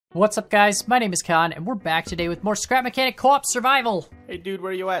What's up, guys? My name is Khan, and we're back today with more Scrap Mechanic Co-op Survival. Hey, dude,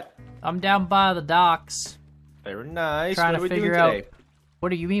 where you at? I'm down by the docks. Very nice. Trying what to are we figure doing out. today? What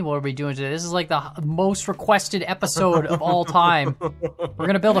do you mean, what are we doing today? This is like the most requested episode of all time. We're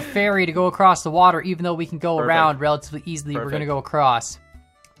gonna build a ferry to go across the water, even though we can go around relatively easily. We're gonna go across.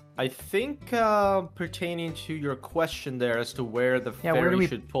 I think pertaining to your question there as to where the where ferry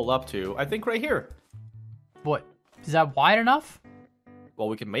should pull up to, I think right here. What? Is that wide enough? Well,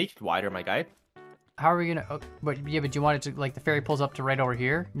 we can make it wider, my guy. How are we gonna? But do you want it to, like, the ferry pulls up to right over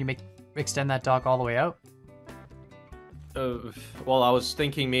here? And you extend that dock all the way out? Well, I was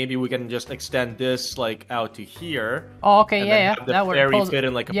thinking maybe we can just extend this like out to here. Oh, okay, and yeah. Have the that ferry works. fit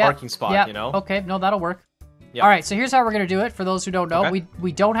in like a parking spot, you know? Okay, no, that'll work. Yep. All right, so here's how we're gonna do it. For those who don't know, Okay.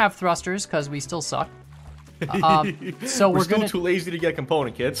 we don't have thrusters because we still suck. So we're still too lazy to get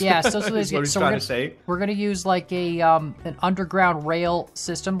component kits. Yeah, still too lazy. Is what he's trying to say. We're gonna use like a an underground rail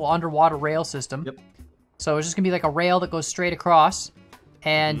system, well, underwater rail system. Yep. So it's just gonna be like a rail that goes straight across,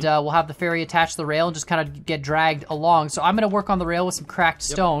 and we'll have the ferry attach to the rail and just kind of get dragged along. So I'm gonna work on the rail with some cracked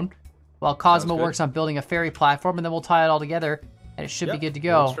stone, while Kosmo works on building a ferry platform, and then we'll tie it all together, and it should be good to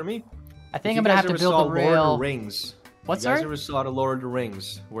go. Works for me. I think I'm gonna have to build the rail. Lord of the Rings. What's you guys that? ever saw the Lord of the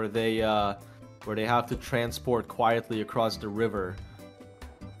Rings, where they have to transport quietly across the river?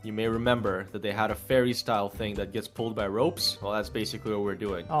 You may remember that they had a ferry-style thing that gets pulled by ropes. Well, that's basically what we're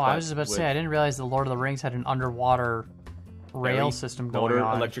doing. Oh, I was just about to say, I didn't realize the Lord of the Rings had an underwater rail system going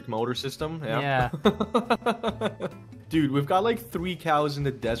on. Electric motor system. Yeah. Dude, we've got like 3 cows in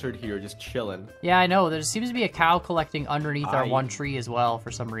the desert here, just chilling. Yeah, I know. There seems to be a cow collecting underneath our one tree as well for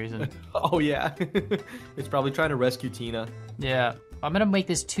some reason. Oh yeah, it's probably trying to rescue Tina. Yeah, I'm gonna make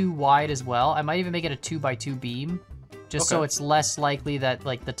this 2 wide as well. I might even make it a 2x2 beam, just so it's less likely that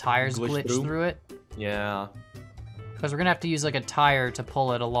like the tires glitch through it. Yeah. Because we're gonna have to use like a tire to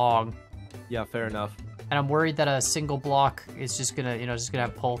pull it along. Yeah, fair enough. And I'm worried that a single block is just gonna,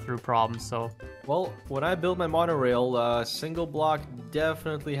 have pull-through problems. So. Well, when I built my monorail, single block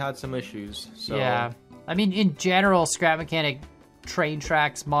definitely had some issues. So. Yeah, I mean, in general, Scrap Mechanic train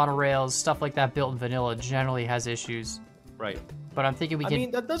tracks, monorails, stuff like that built in vanilla generally has issues. Right. But I'm thinking we can. I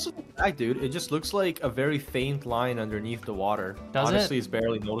mean, that doesn't look bad, dude. It just looks like a very faint line underneath the water. Honestly, it's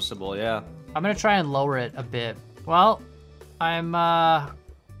barely noticeable. Yeah. I'm gonna try and lower it a bit. Well, How's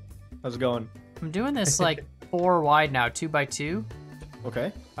it going? I'm doing this like 4 wide now, 2x2.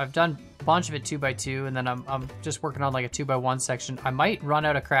 Okay. I've done a bunch of it 2x2, and then I'm just working on like a 2x1 section. I might run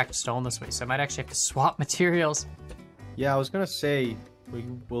out of cracked stone this way, so I might actually have to swap materials. Yeah, I was gonna say we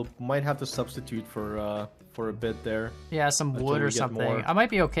might have to substitute for a bit there. Yeah, some wood or something. I might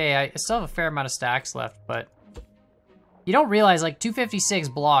be okay. I still have a fair amount of stacks left, but you don't realize like 256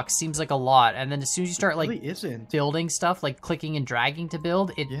 blocks seems like a lot, and then as soon as you start like building stuff, like clicking and dragging to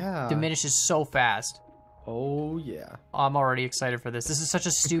build, it diminishes so fast. Oh yeah. I'm already excited for this. This is such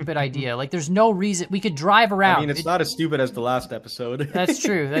a stupid idea. Like, there's no reason we could drive around. I mean, it's not as stupid as the last episode. That's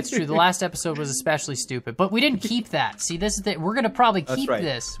true. That's true. The last episode was especially stupid, but we didn't keep that. See, this is we're gonna probably keep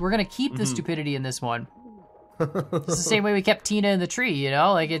this. We're gonna keep the stupidity in this one. It's the same way we kept Tina in the tree, you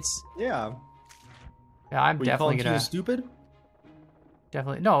know? Like, it's... Yeah. Yeah, I'm definitely gonna... Tina stupid?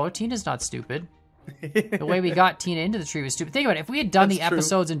 Definitely. No, Tina's not stupid. The way we got Tina into the tree was stupid. Think about it. If we had done the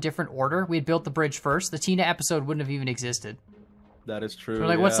episodes in different order, we had built the bridge first, the Tina episode wouldn't have even existed. That is true. So we're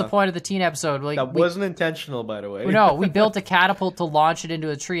like, what's the point of the Tina episode? Like, that wasn't intentional, by the way. No, we built a catapult to launch it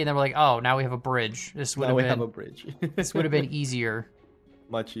into a tree, and then we're like, oh, now we have a bridge. This would have a bridge. This would have been easier.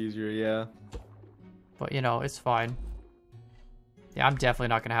 Much easier, yeah. But, it's fine. Yeah, I'm definitely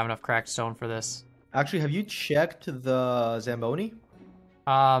not going to have enough cracked stone for this. Actually, have you checked the Zamboni?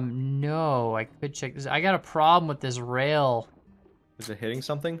 No, I could check this. I got a problem with this rail. Is it hitting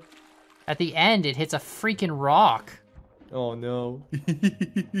something? At the end, it hits a freaking rock. Oh, no.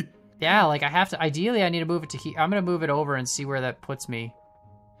 Yeah, like, I have to... Ideally, I need to move it to here. I'm going to move it over and see where that puts me.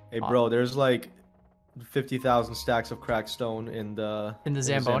 Hey, bro, there's like 50,000 stacks of cracked stone in the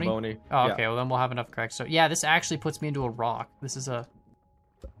Zamboni? Oh, okay, well then we'll have enough cracked stone. Yeah, this actually puts me into a rock. This is a...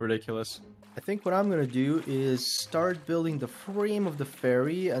 Ridiculous. I think what I'm going to do is start building the frame of the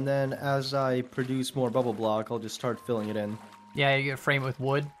ferry, and then as I produce more bubble block, I'll just start filling it in. Yeah, you're going to frame it with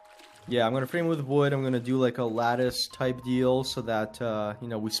wood? Yeah, I'm going to frame it with wood. I'm going to do like a lattice type deal so that,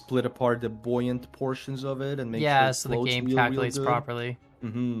 we split apart the buoyant portions of it and make sure it so the game real calculates good. properly.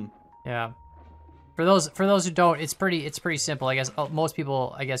 Mm-hmm. Yeah. For those who don't, it's pretty simple. I guess most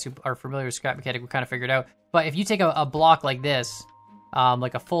people, who are familiar with Scrap Mechanic, will kind of figure it out. But if you take a block like this,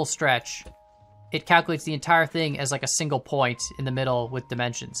 like a full stretch, it calculates the entire thing as like a single point in the middle with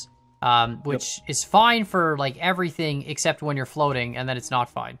dimensions. which is fine for like everything except when you're floating, and then it's not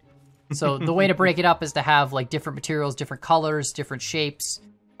fine. So the way to break it up is to have like different materials, different colors, different shapes.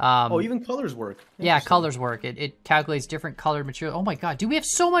 Even colors work. Yeah, colors work. It calculates different colored material. Oh my god, dude, we have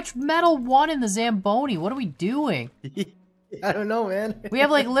so much metal 1 in the Zamboni. What are we doing? I don't know, man. We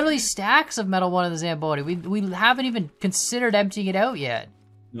have like literally stacks of metal 1 in the Zamboni. We haven't even considered emptying it out yet.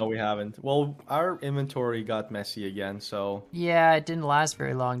 No, we haven't. Well, our inventory got messy again, so... Yeah, it didn't last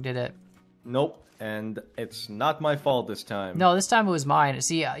very long, did it? Nope. And it's not my fault this time. No, this time it was mine.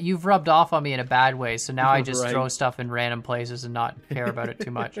 See, you've rubbed off on me in a bad way, so now I just throw stuff in random places and not care about it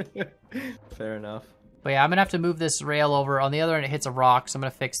too much. Fair enough. But yeah, I'm going to have to move this rail over. On the other end, it hits a rock, so I'm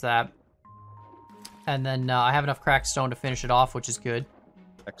going to fix that. And then I have enough cracked stone to finish it off, which is good.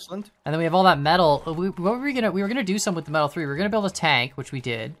 Excellent. And then we have all that metal. We were gonna do some with the metal 3. We were gonna build a tank, which we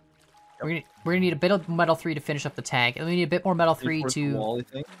did. Yep. We're gonna need a bit of metal 3 to finish up the tank, and we need a bit more metal 3 to wall,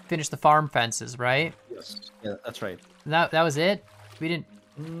 finish the farm fences, right? Yes. Yeah, that's right. That was it. We didn't.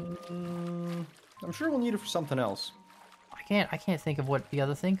 I'm sure we'll need it for something else. I can't think of what the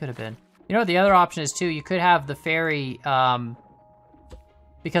other thing could have been. You know what the other option is too? You could have the ferry,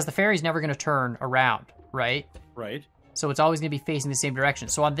 because the ferry's never gonna turn around, right? Right. So it's always going to be facing the same direction.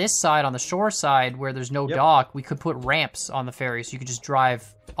 So on this side, on the shore side, where there's no dock, we could put ramps on the ferry, so you could just drive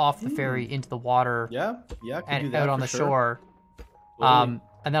off the ferry into the water. Yeah, and out on the shore. And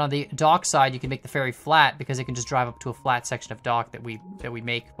then on the dock side, you can make the ferry flat because it can just drive up to a flat section of dock that we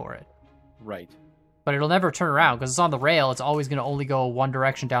make for it. Right. But it'll never turn around because it's on the rail. It's always going to only go one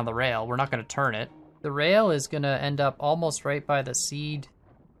direction down the rail. We're not going to turn it. The rail is going to end up almost right by the seed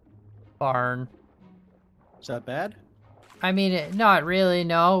barn. Is that bad? I mean, not really,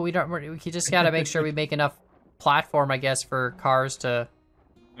 no. We just gotta make sure we make enough platform, I guess, for cars to...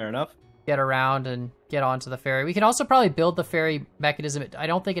 Fair enough. Get around and get onto the ferry. We can also probably build the ferry mechanism. I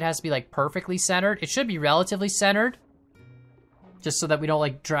don't think it has to be, like, perfectly centered. It should be relatively centered, just so that we don't,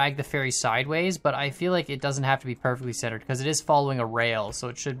 like, drag the ferry sideways, but I feel like it doesn't have to be perfectly centered, because it is following a rail, so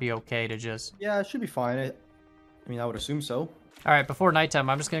it should be okay to just... Yeah, it should be fine. I mean, I would assume so. Alright, before nighttime,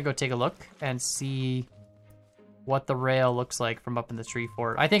 I'm just gonna go take a look and see... what the rail looks like from up in the tree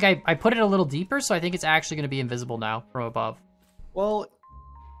fort. I think I put it a little deeper, so I think it's actually going to be invisible now from above. Well,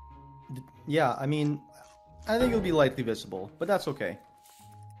 yeah, I mean, I think it'll be lightly visible, but that's okay.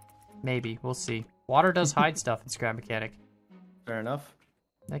 Maybe. We'll see. Water does hide stuff in Scrap Mechanic. Fair enough.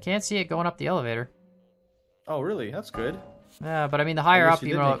 I can't see it going up the elevator. Oh, really? That's good. Yeah, but I mean, the higher up,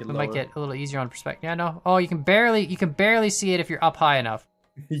 you know, it might get a little easier on perspective. Yeah, no. Oh, you can barely see it if you're up high enough.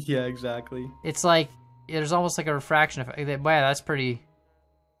 Yeah, exactly. It's like... there's almost like a refraction effect. Wow, it's pretty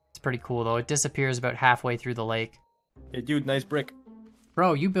cool though. It disappears about halfway through the lake. Hey, dude, nice brick.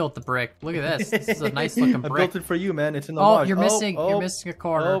 Bro, you built the brick. Look at this. This is a nice looking brick. I built it for you, man. It's in the wash. You're missing a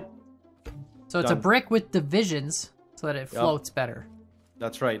corner. So it's Done. a brick with divisions so that it floats better.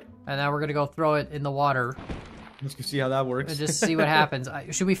 That's right. And now we're gonna go throw it in the water. Let's go see how that works. And just see what happens.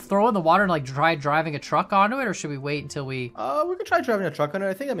 Should we throw it in the water and like try driving a truck onto it, or should we wait until we... we could try driving a truck on it.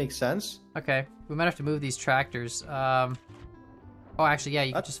 I think that makes sense. Okay. We might have to move these tractors. Oh, actually, yeah,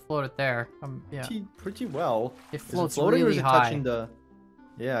 you can just float it there. Yeah. Pretty well. It floats floating, really or is it high. Touching the...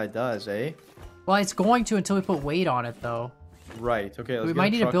 Yeah, it does, eh? Well, it's going to until we put weight on it, though. Right. Okay, let's We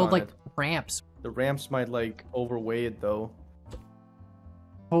might need to build, like, ramps. The ramps might, like, overweigh it, though.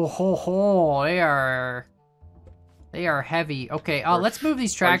 Ho, ho, ho. They are heavy. Okay, let's move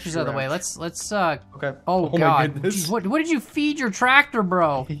these tractors out of the way. Let's Okay. Oh god. Jeez, what did you feed your tractor,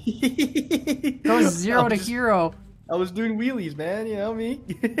 bro? Goes 0 to hero. I was doing wheelies, man, you know me.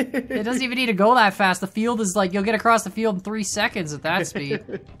 It doesn't even need to go that fast. The field is like, you'll get across the field in 3 seconds at that speed.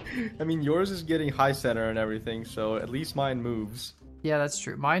 I mean, yours is getting high center and everything, so at least mine moves. Yeah, that's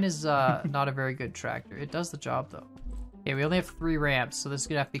true. Mine is not a very good tractor. It does the job, though. Okay, we only have 3 ramps, so this is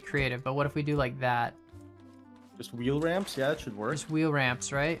gonna have to be creative. But what if we do like that? Just wheel ramps? Yeah, it should work. Just wheel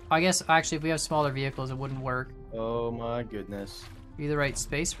ramps, right? I guess, actually, if we have smaller vehicles, it wouldn't work. Oh my goodness. Be the right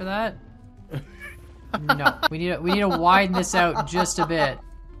space for that? No, we need to widen this out just a bit.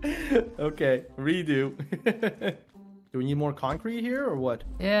 Okay, redo. Do we need more concrete here, or what?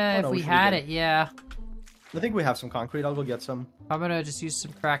 Yeah, if we had it, yeah. I think we have some concrete. I'll go get some. I'm gonna just use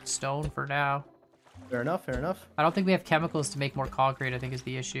some cracked stone for now. Fair enough, fair enough. I don't think we have chemicals to make more concrete, I think is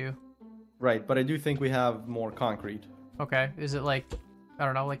the issue. Right, but I do think we have more concrete. Okay, is it like, I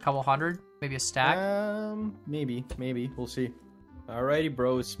don't know, like a couple hundred? Maybe a stack? Maybe. We'll see. Alrighty,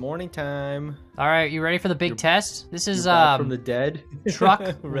 bro, it's morning time. Alright, you ready for the big test? This is, from the dead. Truck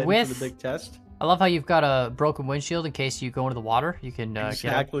ready with... for the big test. I love how you've got a broken windshield in case you go into the water. You can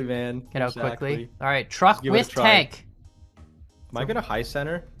exactly, man. Get out quickly. Alright, truck with tank. Am I gonna high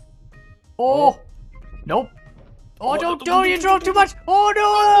center? Oh. Nope. Oh, don't, you drove too much.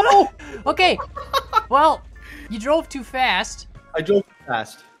 Oh, no. Okay. Well, you drove too fast. I drove too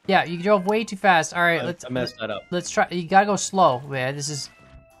fast. Yeah, you drove way too fast. All right, I messed that up. Let's try. You gotta go slow, man. This is...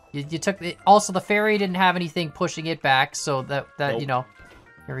 You took... Also, the ferry didn't have anything pushing it back, so that nope. You know...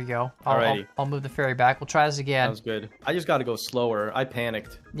 Here we go. I'll move the ferry back. We'll try this again. Sounds good. I just gotta go slower. I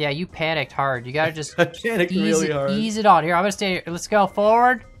panicked. Yeah, you panicked hard. You gotta just... I panicked really hard. Ease it on. Here, I'm gonna stay here. Let's go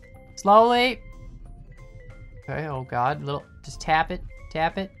forward. Slowly. Okay, oh god. Just tap it.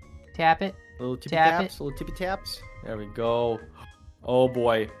 Tap it. Tap it. Little tippy taps. Little tippy taps. There we go. Oh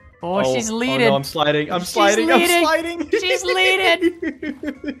boy. Oh, she's leading. Oh no, I'm sliding. I'm sliding. She's leading.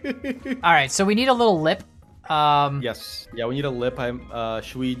 All right, so we need a little lip. Yes. Yeah, we need a lip.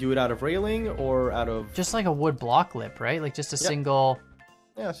 Should we do it out of railing or out of... Just like a wood block lip, right? Like just a single...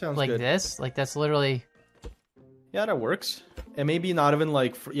 Yeah, sounds like good. Like this? Like that's literally... Yeah, that works. And maybe not even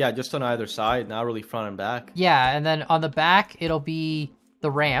like... Yeah, just on either side, not really front and back. Yeah, and then on the back, it'll be the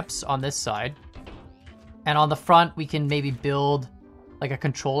ramps on this side. And on the front, we can maybe build like a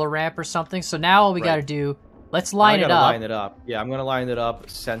controller ramp or something. So now all we gotta do... Let's line it up. Line it up. Yeah, I'm gonna line it up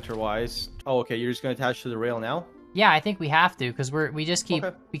center-wise. Oh, okay. You're just gonna attach to the rail now? Yeah, I think we have to because we just keep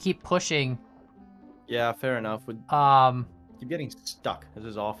we keep pushing. Yeah, fair enough. Keep getting stuck. This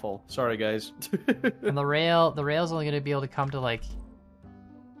is awful. Sorry, guys. And the rail's only gonna be able to come to like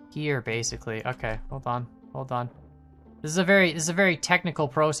here, basically. Okay, hold on. This is a very technical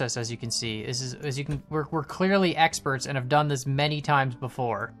process, as you can see. We're clearly experts and have done this many times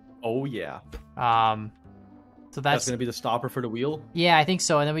before. Oh yeah. So that's gonna be the stopper for the wheel? Yeah, I think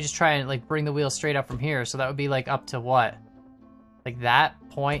so. And then we just try and like bring the wheel straight up from here. So that would be like up to what? Like that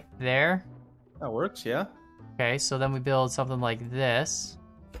point there? That works, yeah. Okay, so then we build something like this.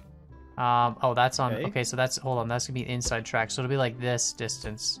 Oh, that's on... Okay, so that's... Hold on, that's gonna be inside track. So it'll be like this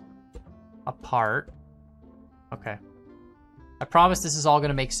distance apart. Okay. I promise this is all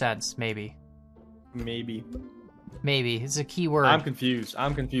gonna make sense, maybe. Maybe. It's a key word. I'm confused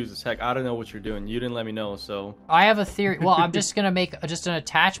as heck. I don't know what you're doing. You didn't let me know, so... I have a theory. Well, I'm just gonna make just an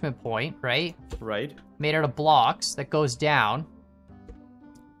attachment point, right? Right. Made out of blocks that goes down.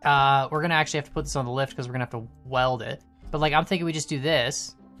 We're gonna actually have to put this on the lift because we're gonna have to weld it. But like, I'm thinking we just do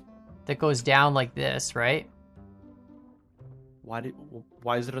this. That goes down like this, right?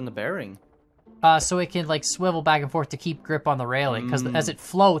 Why is it on the bearing? So it can like swivel back and forth to keep grip on the railing. Because as it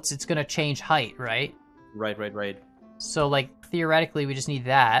floats, it's gonna change height, right? Right. So, like, theoretically, we just need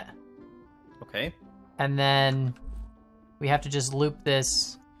that. Okay. And then we have to just loop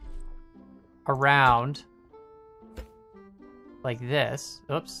this around like this.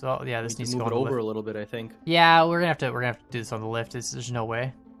 Oops. Oh, yeah, this needs to go on the lift. Move it over a little bit, I think. Yeah, we're gonna have to do this on the lift. There's no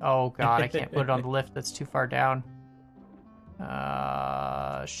way. Oh god, I can't put it on the lift. That's too far down.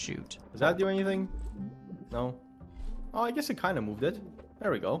 Shoot. Does that do anything? No. Oh, I guess it kind of moved it.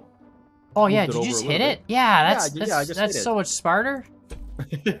 There we go. Oh yeah, did you just hit it? Yeah, that's so much smarter.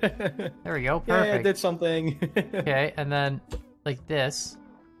 There we go, perfect. Yeah, I did something. Okay, and then like this.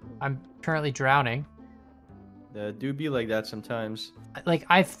 I'm currently drowning. Do be like that sometimes. Like,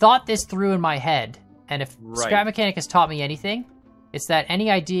 I've thought this through in my head, and if Scrap Mechanic has taught me anything, it's that any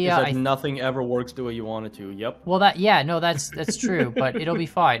idea... Is that nothing ever works the way you want it to, yep. Well, that's true, but it'll be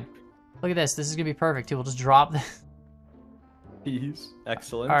fine. Look at this, this is gonna be perfect, too. We'll just drop this. Peace.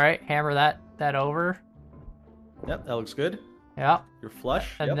 Excellent. Alright, hammer that over. Yep, that looks good. Yeah. You're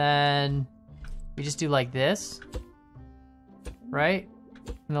flush. And then we just do like this. Right?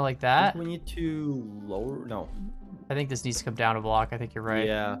 And then like that. We need to lower... No. I think this needs to come down a block. I think you're right.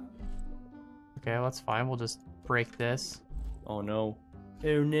 Yeah. Okay, well, that's fine. We'll just break this. Oh, no.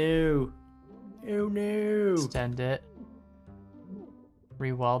 Oh, no. Oh, no. Extend it.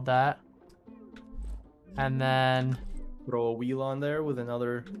 Re-weld that. And then... Throw a wheel on there with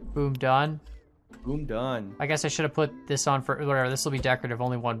another... Boom, done. Boom, done. I guess I should have put this on for... Whatever, this will be decorative.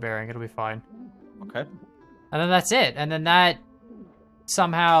 Only one bearing. It'll be fine. Okay. And then that's it. And then that...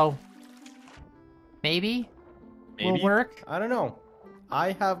 somehow... Maybe? Will work? I don't know.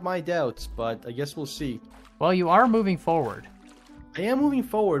 I have my doubts, but I guess we'll see. Well, you are moving forward. I am moving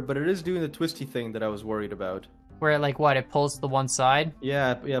forward, but it is doing the twisty thing that I was worried about. Where, like, what? It pulls to the one side?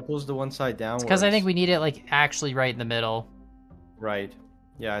 Yeah, it pulls the one side downwards. Because I think we need it, like, actually right in the middle. Right.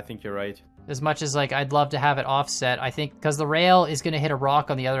 Yeah, I think you're right. As much as, like, I'd love to have it offset, I think... Because the rail is going to hit a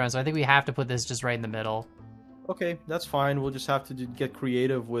rock on the other end, so I think we have to put this just right in the middle. Okay, that's fine. We'll just have to get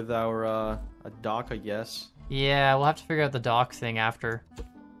creative with our a dock, I guess. Yeah, we'll have to figure out the dock thing after.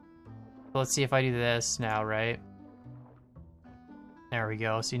 So let's see if I do this now, right? There we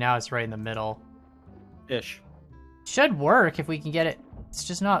go. See, now it's right in the middle. Ish. Should work if we can get it. It's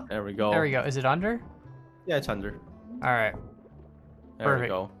just not. There we go. There we go. Is it under? Yeah, it's under. All right. There we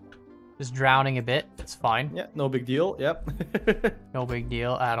go. Just drowning a bit. It's fine. Yeah, no big deal. Yep. No big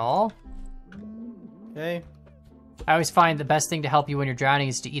deal at all. Okay. I always find the best thing to help you when you're drowning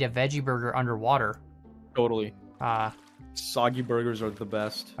is to eat a veggie burger underwater. Totally. Soggy burgers are the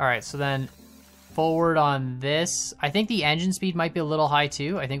best. All right, so then forward on this. I think the engine speed might be a little high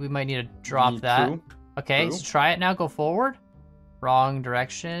too. I think we might need to drop that. True. Okay, True. so try it now. Go forward. Wrong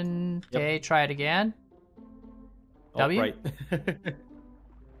direction. Yep. Okay, try it again. Oh, W? right.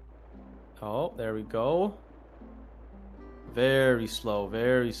 Oh, there we go. Very slow,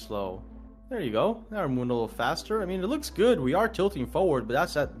 very slow. There you go. Now we're moving a little faster. I mean, it looks good. We are tilting forward, but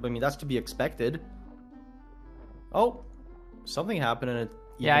that's that's to be expected. Oh, something happened and it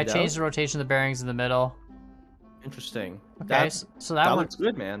Yeah, I evened changed out. the rotation of the bearings in the middle. Interesting. Okay, so that looks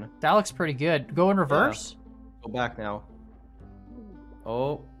good, man. That looks pretty good. Go in reverse. Yeah. Go back now.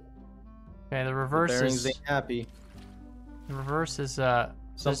 Oh. Okay, the reverse bearings is ain't happy. the reverse is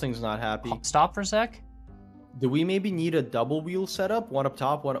Something's not happy. Stop for a sec. Do we maybe need a double wheel setup? One up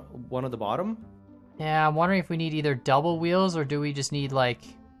top, one at the bottom? Yeah, I'm wondering if we need either double wheels or do we just need like...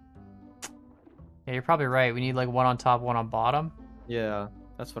 Yeah, you're probably right. We need like one on top, one on bottom. Yeah,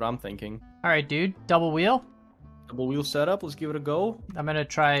 that's what I'm thinking. All right, dude. Double wheel. Double wheel setup. Let's give it a go. I'm gonna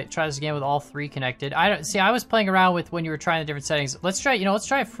try this again with all three connected. I don't see. I was playing around with when you were trying the different settings. Let's try. Let's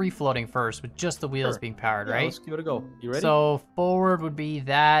try free floating first with just the wheels being powered, Yeah, right? Let's give it a go. You ready? So forward would be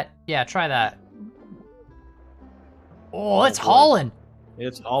that. Yeah, try that. Oh, it's hauling.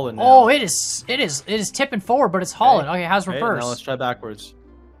 It's hauling now. Oh, it is tipping forward, but it's hauling. Okay, how's reverse? Now let's try backwards.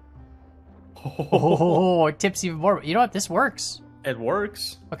 Oh, it tips even more. You know what? This works. It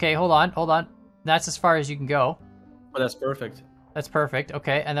works. Okay, hold on. That's as far as you can go. Oh, that's perfect. That's perfect.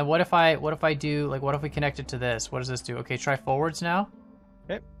 Okay, and then what if I do like what if we connect it to this? What does this do? Okay, try forwards now.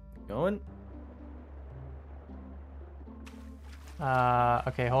 Okay, going.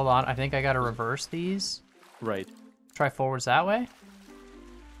 Okay, hold on. I think I gotta reverse these. Right. Try forwards that way.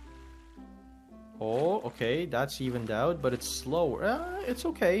 Oh, okay, that's evened out, but it's slower. It's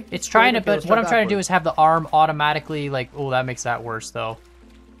okay. It's trying to, okay, but what I'm trying to do is have the arm automatically like. Oh, that makes that worse though.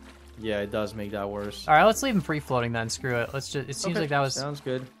 Yeah, it does make that worse. All right, let's leave him free floating then. Screw it. Let's just. It seems like that was. Sounds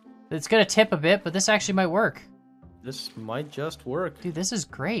good. It's gonna tip a bit, but this actually might work. This might just work. Dude, this is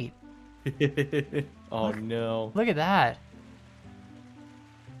great. Oh no. Look at that.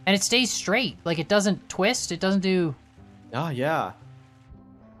 And it stays straight. Like it doesn't twist. It doesn't do. Ah, yeah.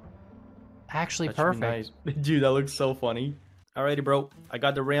 Actually That should be perfect. nice. Dude, that looks so funny. Alrighty, bro. I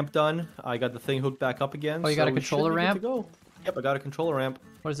got the ramp done. I got the thing hooked back up again. Oh, you got a we should controller be good to ramp? go. Yep, I got a controller ramp.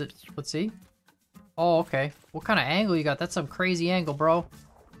 What is it? Let's see. Oh, okay. What kind of angle you got? That's some crazy angle, bro.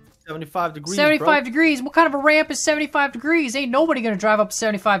 75 degrees, 75 bro. degrees? What kind of a ramp is 75 degrees? Ain't nobody gonna drive up a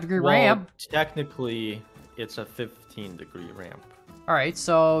 75-degree ramp. Technically, it's a 15-degree ramp. All right,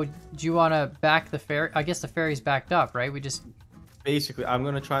 so do you want to back the ferry? I guess the ferry's backed up, right? We just... Basically, I'm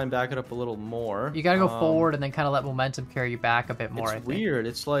going to try and back it up a little more. You gotta go forward and then kind of let momentum carry you back a bit more, I It's think. weird.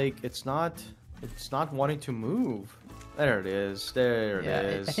 It's like, it's not wanting to move. There it is. There it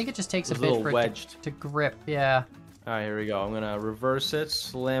is. I think it just takes It's a bit little for wedged. it to grip. Yeah. All right, here we go. I'm going to reverse it,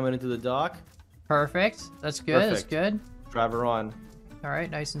 slam it into the dock. Perfect. That's good. That's Perfect. good. Drive her on. All right,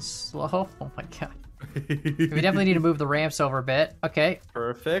 nice and slow. Oh my god. We definitely need to move the ramps over a bit. Okay.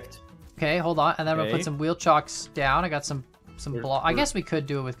 Perfect. Okay, hold on. And then we're gonna Okay. put some wheel chocks down. I got some block. I guess we could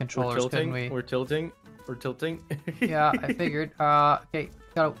do it with We're controllers, tilting. couldn't we? We're tilting. We're tilting. Yeah, I figured. Okay,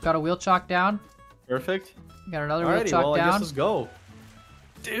 got a wheel chock down. Perfect. Got another wheel Alrighty, chock well, I down. guess let's go.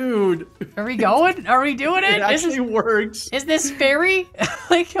 Dude. Are we going? Are we doing it? It actually works. Is this ferry?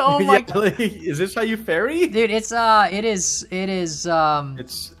 Like, oh my Yeah, like, is this how you ferry? dude, it is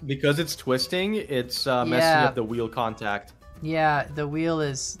It's because it's twisting. It's messing Yeah. up the wheel contact. yeah, the wheel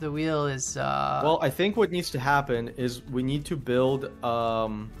is Well, I think what needs to happen is we need to build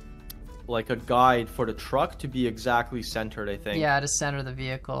like a guide for the truck to be exactly centered. I think. yeah, to center the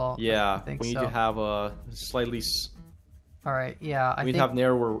vehicle. Yeah. I think We need so. to have a slightly. All right, yeah, I We think need to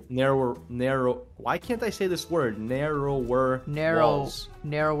have narrow. Why can't I say this word? Narrower walls.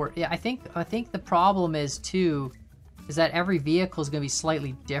 narrower. Yeah, I think the problem is too, is that every vehicle is going to be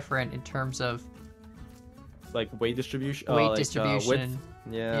slightly different in terms of Like weight distribution. weight like, distribution. width.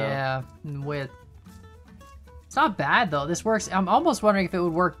 Yeah. Yeah, and width. It's not bad though. This works. I'm almost wondering if it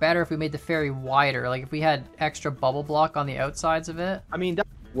would work better if we made the ferry wider, like if we had extra bubble block on the outsides of it. I mean, that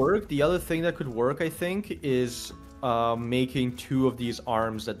would work. The other thing that could work, I think, is making two of these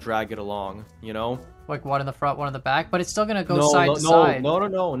arms that drag it along. You know, Like one in the front, one in the back, but it's still gonna go no, side no, to side.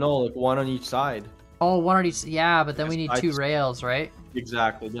 no, like one on each side. Oh, one on each. Yeah, but then we need two rails, right?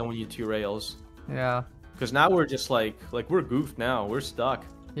 Exactly. Then we need 2 rails. Yeah. Because now we're just like we're goofed now. We're stuck.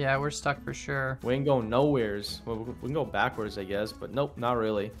 Yeah, we're stuck for sure. We ain't going nowheres. Well, we can go backwards, I guess, but nope, not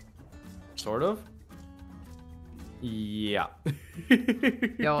really. Sort of. Yeah.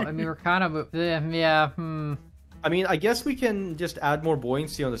 Yo, I mean, we're kind of yeah. I mean, I guess we can just add more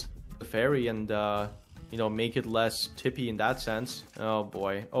buoyancy on the ferry and you know, make it less tippy in that sense. Oh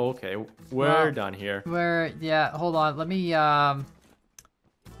boy. Oh, okay, we're done here. Yeah. Hold on. Let me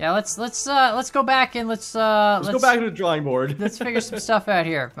Yeah, let's go back and let's go back to the drawing board. Let's figure some stuff out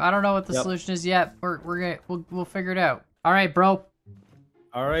here. I don't know what the solution is yet. We'll figure it out. All right, bro.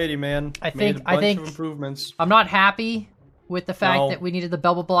 Alrighty, man. I think of improvements. I'm not happy with the fact that we needed the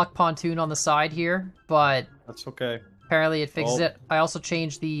bubble block pontoon on the side here, but that's okay. Apparently it fixes it. I also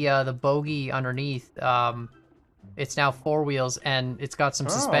changed the bogie underneath. It's now 4 wheels and it's got some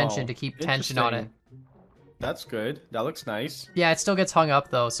suspension to keep tension on it. That's good. That looks nice. Yeah, it still gets hung up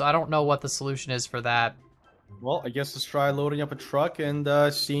though, so I don't know what the solution is for that. Well, I guess let's try loading up a truck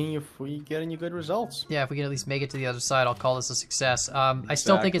and seeing if we get any good results. Yeah, if we can at least make it to the other side, I'll call this a success. I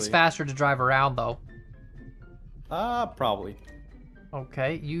still think it's faster to drive around though. Probably.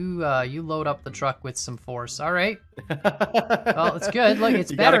 Okay, you load up the truck with some force. All right. Well, it's good. Look,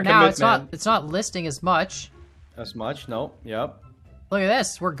 it's better now. It's not listing as much. As much? No. Yep. Look at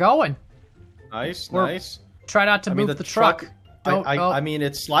this. We're going. Nice. Try not to move the truck. I mean,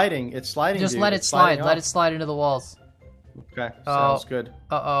 it's sliding. It's sliding. Just let it slide. Let it slide into the walls. Okay. Sounds good.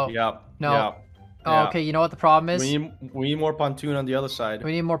 Yep. No. Yep. Oh, okay. You know what the problem is? We need more pontoon on the other side.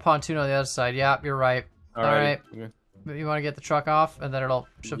 We need more pontoon on the other side. Yep, you're right. All right. Okay. You want to get the truck off, and then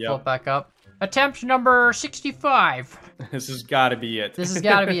should float back up. Attempt number 65. This has got to be it. This has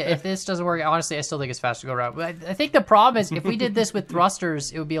got to be it. If this doesn't work, honestly, I still think it's faster to go around. But I think the problem is if we did this with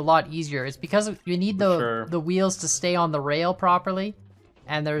thrusters, it would be a lot easier. It's because you need the wheels to stay on the rail properly,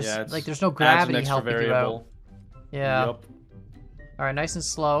 and there's no gravity helping you out. Yeah. Yep. All right, nice and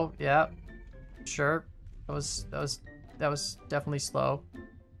slow. Yeah. Sure. That was definitely slow.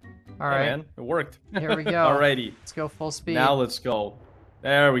 All right, man, it worked. Here we go. Alrighty. Let's go full speed. Now let's go.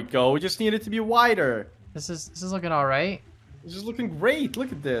 There we go. We just need it to be wider. This is looking all right. This is looking great.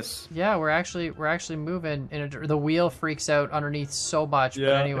 Look at this. Yeah, we're actually moving. The wheel freaks out underneath so much, but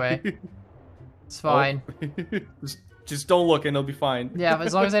anyway, it's fine. Just don't look and it'll be fine. Yeah, but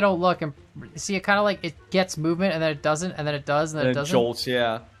as long as I don't look and see, it kind of like it gets movement and then it doesn't, and then it does, and then it doesn't. Jolts.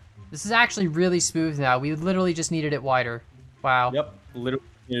 Yeah. This is actually really smooth now. We literally just needed it wider. Wow. Yep. Literally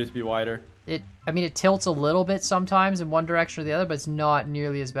needed to be wider. I mean, it tilts a little bit sometimes in one direction or the other, but it's not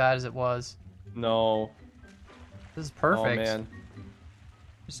nearly as bad as it was. No. This is perfect. Oh, man.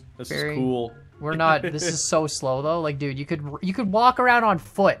 This is cool. We're not... This is so slow, though. Like, dude, you could walk around on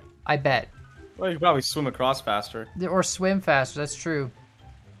foot, I bet. Well, you could probably swim across faster. Or swim faster, that's true.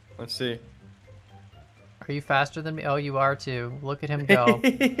 Let's see. Are you faster than me? Oh, you are too. Look at him go.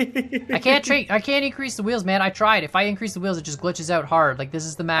 I can't increase the wheels, man. I tried. If I increase the wheels, it just glitches out hard. Like, this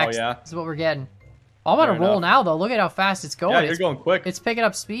is the max. Oh, yeah? This is what we're getting. I'm on a roll now, though. Look at how fast it's going. Yeah, you're going quick. It's picking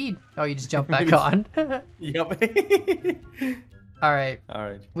up speed. Oh, you just jumped back on. Yep. All right.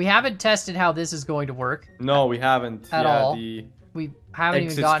 We haven't tested how this is going to work. No, we haven't. At all. We haven't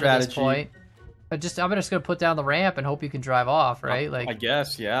even gotten to this point. I'm just gonna put down the ramp and hope you can drive off, right? Like, I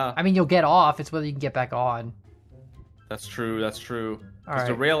guess, yeah. I mean, you'll get off. It's whether you can get back on. That's true. That's true. Because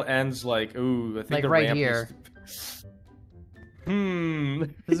the rail ends like, ooh, I think like the right ramp here.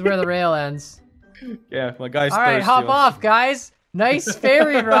 This is where the rail ends. Yeah, my guy's thirsty. All right, hop off, guys. Nice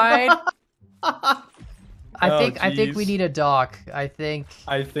ferry ride. I think we need a dock. I think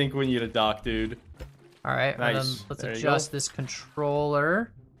we need a dock, dude. All right, nice. And then let's adjust this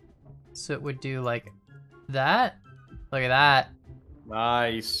controller. So it would do like that. Look at that.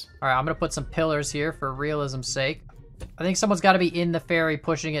 Nice. All right, I'm going to put some pillars here for realism's sake. I think someone's got to be in the ferry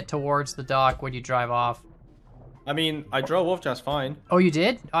pushing it towards the dock when you drive off. I mean, I drove off just fine. Oh, you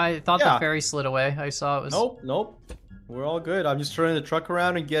did? I thought the ferry slid away. I saw it was... Nope. We're all good. I'm just turning the truck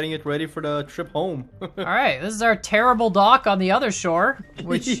around and getting it ready for the trip home. All right, this is our terrible dock on the other shore,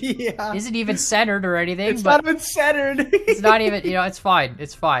 which isn't even centered or anything. It's not even centered. It's not even, it's fine.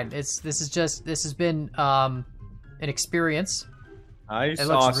 It's fine. This has been an experience. Nice.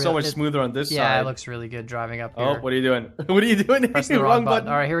 So much smoother on this side. Yeah, it looks really good driving up here. Oh, what are you doing? What are you doing? Press the wrong button.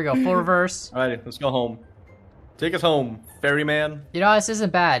 All right, here we go. Full reverse. All right, let's go home. Take us home, ferryman. This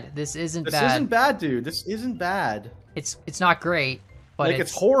isn't bad. This isn't bad. This isn't bad, dude. This isn't bad. It's not great, but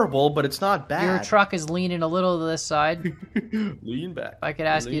it's horrible, but it's not bad. Your truck is leaning a little to this side. Lean back. If I could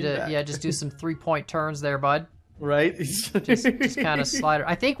ask you to just do some 3-point turns there, bud. Right? just kind of slide.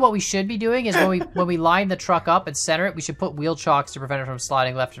 I think what we should be doing is when we line the truck up and center it, we should put wheel chocks to prevent it from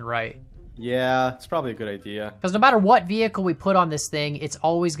sliding left and right. Yeah, it's probably a good idea. Because no matter what vehicle we put on this thing, it's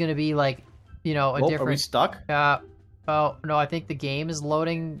always going to be like, you know, a different. Are we stuck? Oh no, I think the game is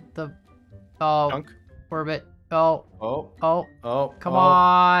loading the. Oh, Chunk. we're a bit. Oh. Oh. Come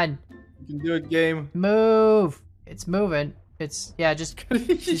on. You can do it, game. Move. It's moving. It's just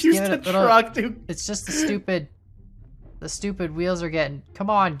use the truck, dude. It's just the stupid wheels are getting. Come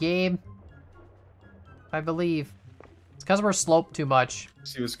on, game. I believe. It's because we're sloped too much.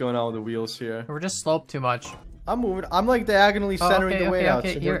 See what's going on with the wheels here. We're just sloped too much. I'm moving. I'm like diagonally centering the way out.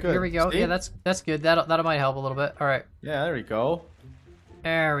 Okay, so here we go. See? Yeah, that's good. That might help a little bit. All right. Yeah, there we go.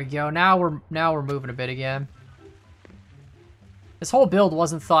 There we go. Now we're moving a bit again. This whole build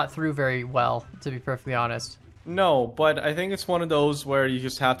wasn't thought through very well, to be perfectly honest. No, but I think it's one of those where you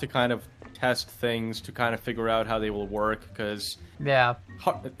just have to kind of test things to kind of figure out how they will work, because yeah,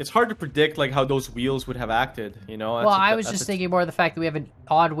 it's hard to predict like how those wheels would have acted, you know? Well, I was just thinking more of the fact that we have an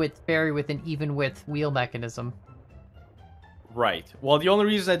odd width ferry with an even width wheel mechanism. Right. Well, the only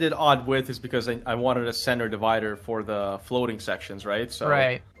reason I did odd width is because I wanted a center divider for the floating sections, right? So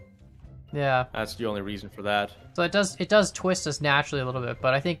right. Yeah. That's the only reason for that. So it does twist us naturally a little bit,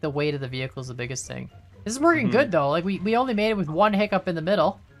 but I think the weight of the vehicle is the biggest thing. This is working good though. Like we only made it with one hiccup in the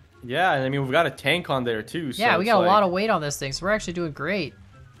middle. Yeah, and I mean we've got a tank on there too. So yeah, we got a lot of weight on this thing, so we're actually doing great.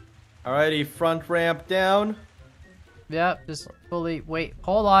 Alrighty, front ramp down. Yep, just fully wait.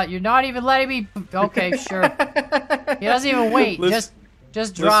 Hold on, you're not even letting me. Okay, sure. He doesn't even wait.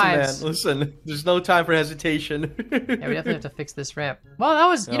 Just drives. Listen, there's no time for hesitation. Yeah, we definitely have to fix this ramp. Well, that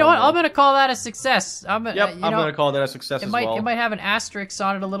was. You know what? I'm gonna call that a success. I'm gonna call that a success as well. It might have an asterisk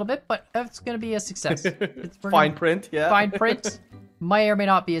on it a little bit, but it's gonna be a success. Fine print, yeah. Fine print. May or may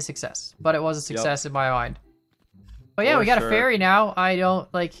not be a success, but it was a success in my mind. But yeah, we got a ferry now. I don't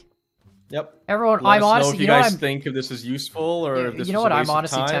like. Yep. Everyone, I'm honestly. Know if you guys think if this is useful or if this you know is what a waste I'm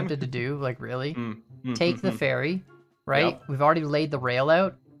honestly of time. tempted to do, like really, take the ferry, right? Yep. We've already laid the rail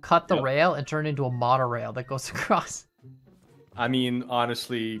out, cut the rail, and turn it into a monorail that goes across. I mean,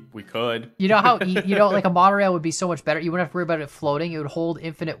 honestly, we could. You know how like a monorail would be so much better. You wouldn't have to worry about it floating. It would hold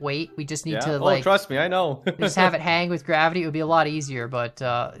infinite weight. We just need to like. Trust me, I know. Just have it hang with gravity. It would be a lot easier. But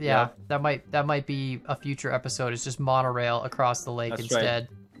that might be a future episode. It's just monorail across the lake instead.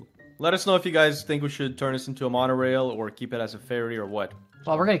 Right. Let us know if you guys think we should turn this into a monorail or keep it as a ferry or what.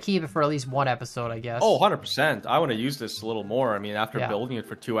 Well, we're going to keep it for at least one episode, I guess. Oh, 100%. I want to use this a little more. I mean, after building it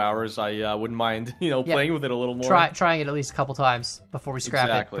for 2 hours, I wouldn't mind, playing with it a little more. Trying it at least a couple times before we scrap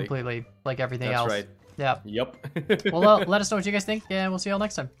it completely, like everything else. That's right. Yeah. Yep. Well, let us know what you guys think, and we'll see you all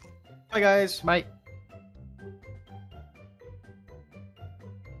next time. Bye, guys. Bye.